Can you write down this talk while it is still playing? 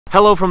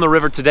Hello from the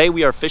river. Today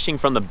we are fishing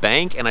from the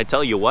bank, and I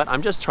tell you what,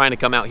 I'm just trying to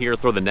come out here,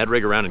 throw the Ned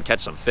Rig around and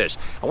catch some fish.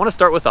 I want to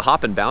start with the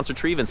hop and bounce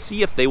retrieve and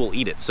see if they will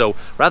eat it. So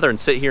rather than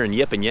sit here and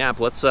yip and yap,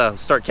 let's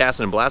start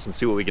casting and blasting and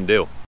see what we can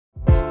do.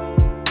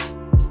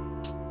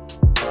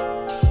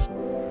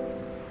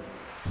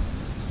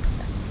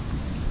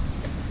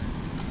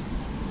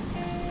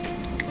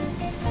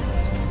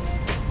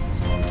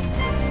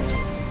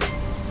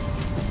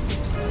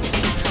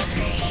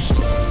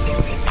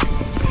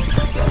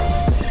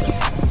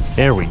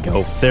 There we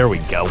go, there we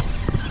go.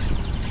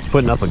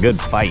 Putting up a good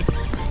fight.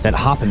 That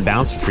hop and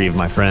bounce retrieve,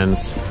 my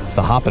friends. It's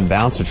the hop and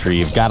bounce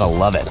retrieve, gotta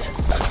love it.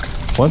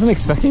 Wasn't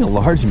expecting a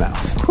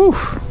largemouth.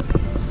 Whew.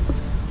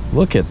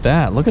 Look at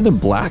that, look at the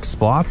black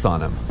spots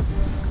on him.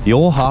 The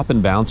old hop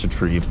and bounce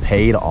retrieve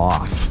paid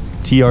off.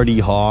 TRD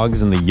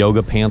hogs in the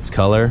yoga pants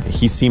color,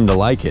 he seemed to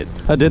like it.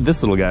 I did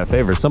this little guy a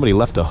favor, somebody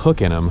left a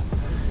hook in him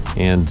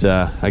and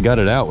I got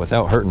it out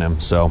without hurting him,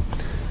 so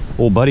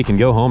old buddy can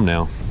go home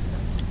now.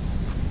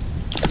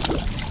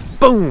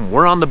 Boom,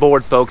 we're on the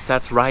board, folks.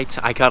 That's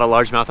right, I caught a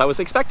largemouth. I was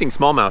expecting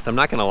smallmouth, I'm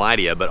not gonna lie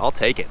to you, but I'll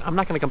take it. I'm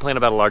not gonna complain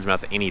about a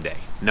largemouth any day.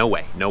 No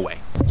way, no way.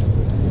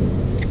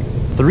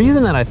 The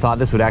reason that I thought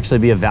this would actually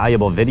be a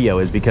valuable video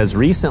is because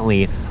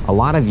recently a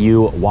lot of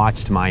you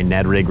watched my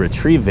Ned Rig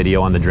Retrieve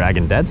video on the Drag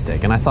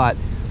Deadstick, and I thought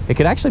it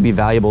could actually be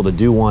valuable to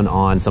do one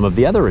on some of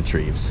the other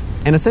retrieves.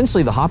 And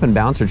essentially the hop and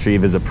bounce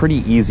retrieve is a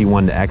pretty easy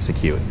one to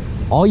execute.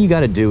 All you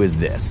gotta do is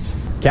this.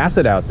 Cast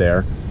it out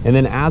there, and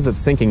then as it's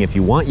sinking, if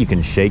you want, you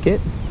can shake it.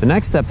 The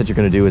next step that you're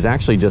gonna do is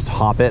actually just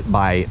hop it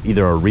by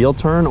either a reel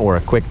turn or a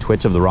quick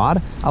twitch of the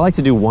rod. I like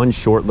to do one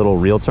short little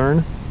reel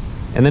turn,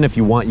 and then if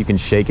you want, you can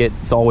shake it.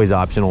 It's always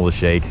optional to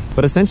shake.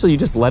 But essentially you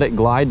just let it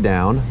glide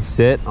down,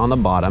 sit on the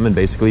bottom and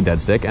basically dead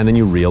stick, and then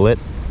you reel it,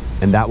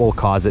 and that will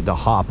cause it to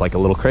hop like a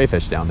little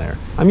crayfish down there.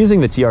 I'm using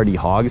the TRD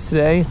hogs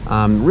today.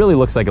 Really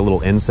looks like a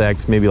little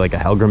insect, maybe like a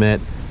helgramut,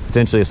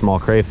 potentially a small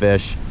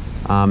crayfish.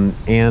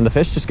 And the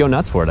fish just go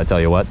nuts for it, I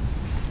tell you what.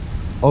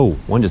 Oh,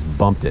 one just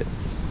bumped it.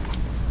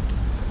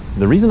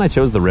 The reason I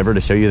chose the river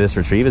to show you this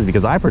retrieve is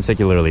because I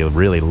particularly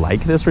really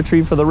like this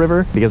retrieve for the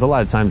river, because a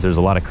lot of times there's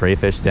a lot of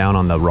crayfish down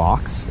on the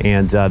rocks,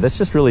 and this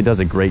just really does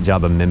a great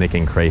job of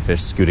mimicking crayfish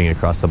scooting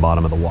across the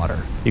bottom of the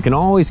water. You can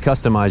always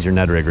customize your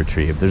Ned Rig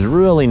retrieve. There's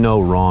really no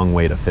wrong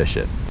way to fish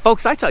it.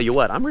 Folks, I tell you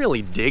what, I'm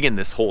really digging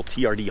this whole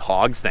TRD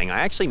hogs thing.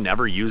 I actually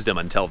never used them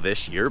until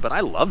this year, but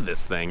I love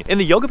this thing. In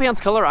the yoga pants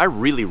color, I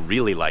really,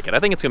 really like it. I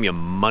think it's gonna be a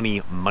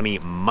money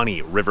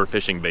river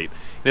fishing bait.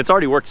 And it's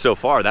already worked so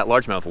far. That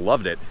largemouth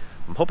loved it.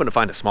 I'm hoping to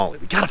find a smallie.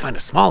 We gotta find a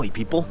smallie,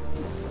 people.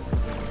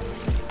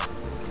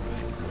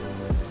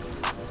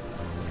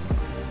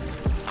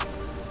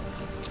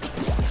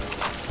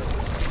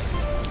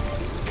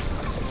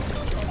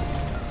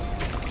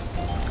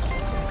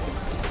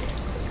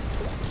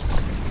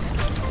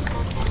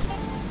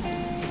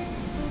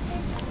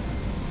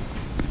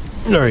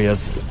 There he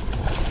is.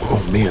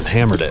 Oh man,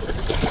 hammered it.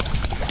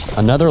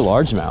 Another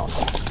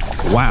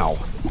largemouth. Wow.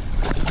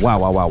 Wow,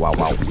 wow, wow, wow,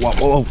 wow. Whoa,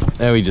 whoa, whoa.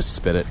 There, he just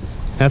spit it.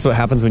 That's what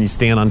happens when you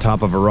stand on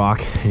top of a rock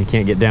and you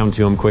can't get down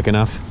to him quick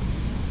enough.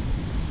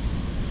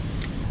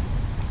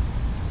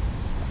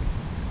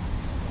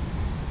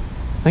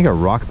 I think a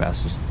rock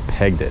bass just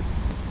pegged it.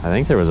 I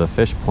think there was a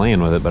fish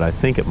playing with it, but I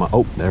think it might,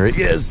 oh, there it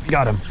is,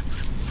 got him.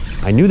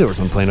 I knew there was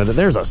one playing with it.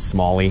 There's a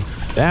smallie.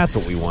 That's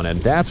what we wanted.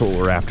 That's what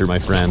we're after, my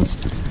friends.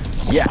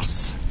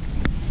 Yes.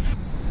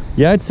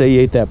 Yeah, I'd say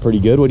you ate that pretty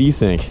good. What do you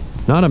think?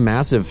 Not a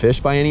massive fish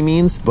by any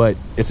means, but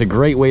it's a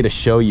great way to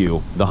show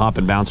you the hop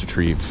and bounce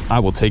retrieve. I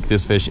will take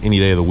this fish any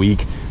day of the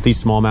week.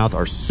 These smallmouth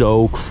are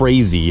so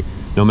crazy,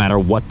 no matter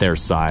what their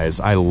size.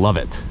 I love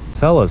it.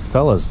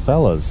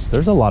 Fellas,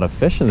 there's a lot of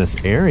fish in this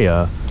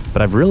area,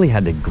 but I've really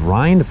had to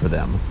grind for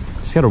them.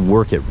 Just gotta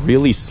work it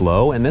really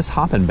slow, and this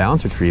hop and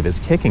bounce retrieve is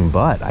kicking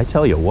butt. I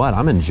tell you what,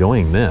 I'm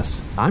enjoying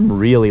this. I'm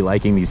really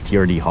liking these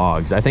TRD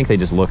hogs. I think they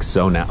just look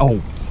so now. Oh,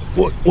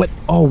 what?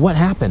 Oh, what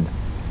happened?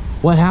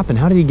 What happened?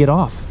 How did he get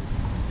off?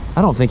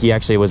 I don't think he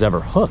actually was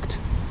ever hooked.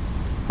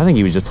 I think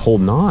he was just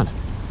holding on.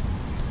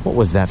 What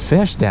was that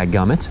fish,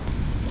 dadgummit?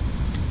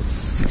 Let's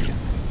see.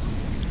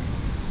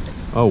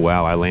 Oh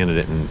wow, I landed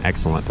it in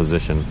excellent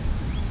position.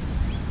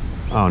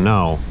 Oh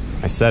no,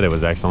 I said it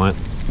was excellent.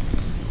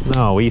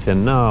 No,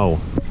 Ethan, no.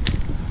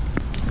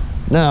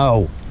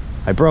 No,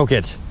 I broke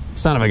it.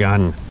 Son of a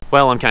gun.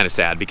 Well, I'm kind of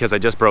sad because I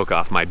just broke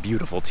off my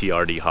beautiful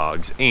TRD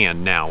hogs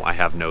and now I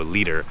have no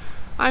leader.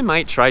 I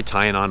might try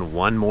tying on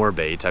one more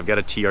bait. I've got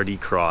a TRD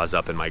craws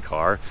up in my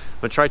car.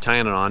 I'm gonna try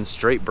tying it on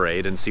straight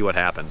braid and see what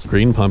happens.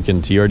 Green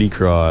pumpkin TRD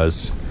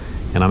craws,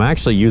 and I'm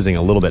actually using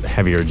a little bit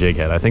heavier jig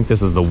head. I think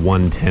this is the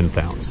 1/10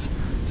 ounce.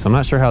 So I'm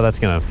not sure how that's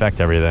gonna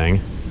affect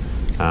everything,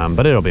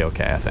 but it'll be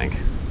okay, I think.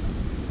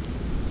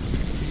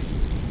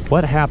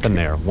 What happened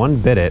there? One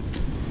bit it,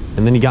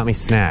 and then he got me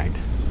snagged.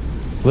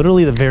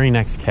 Literally the very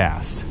next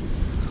cast.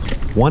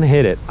 One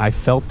hit it, I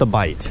felt the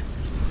bite.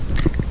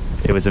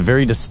 It was a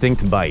very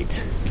distinct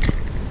bite.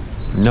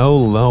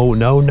 No, no,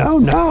 no, no,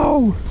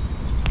 no!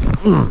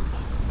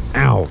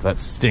 Ow, that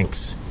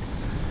stinks.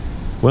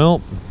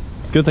 Well,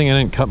 good thing I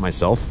didn't cut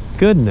myself,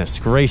 Goodness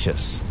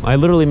gracious. I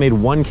literally made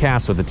one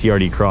cast with the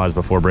TRD Craws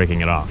before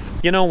breaking it off.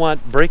 You know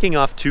what? Breaking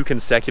off 2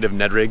 consecutive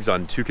Ned rigs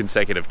on 2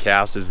 consecutive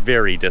casts is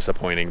very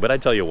disappointing, but I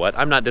tell you what,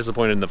 I'm not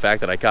disappointed in the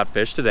fact that I caught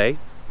fish today.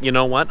 You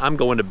know what? I'm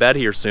going to bed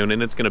here soon,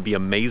 and it's going to be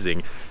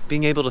amazing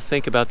being able to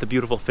think about the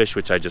beautiful fish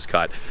which I just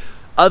caught.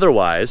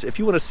 Otherwise, if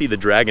you want to see the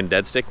Drag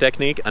Deadstick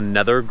technique,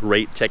 another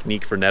great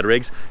technique for Ned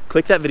rigs,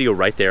 click that video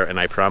right there, and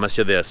I promise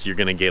you this, you're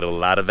going to get a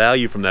lot of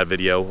value from that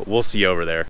video. We'll see you over there.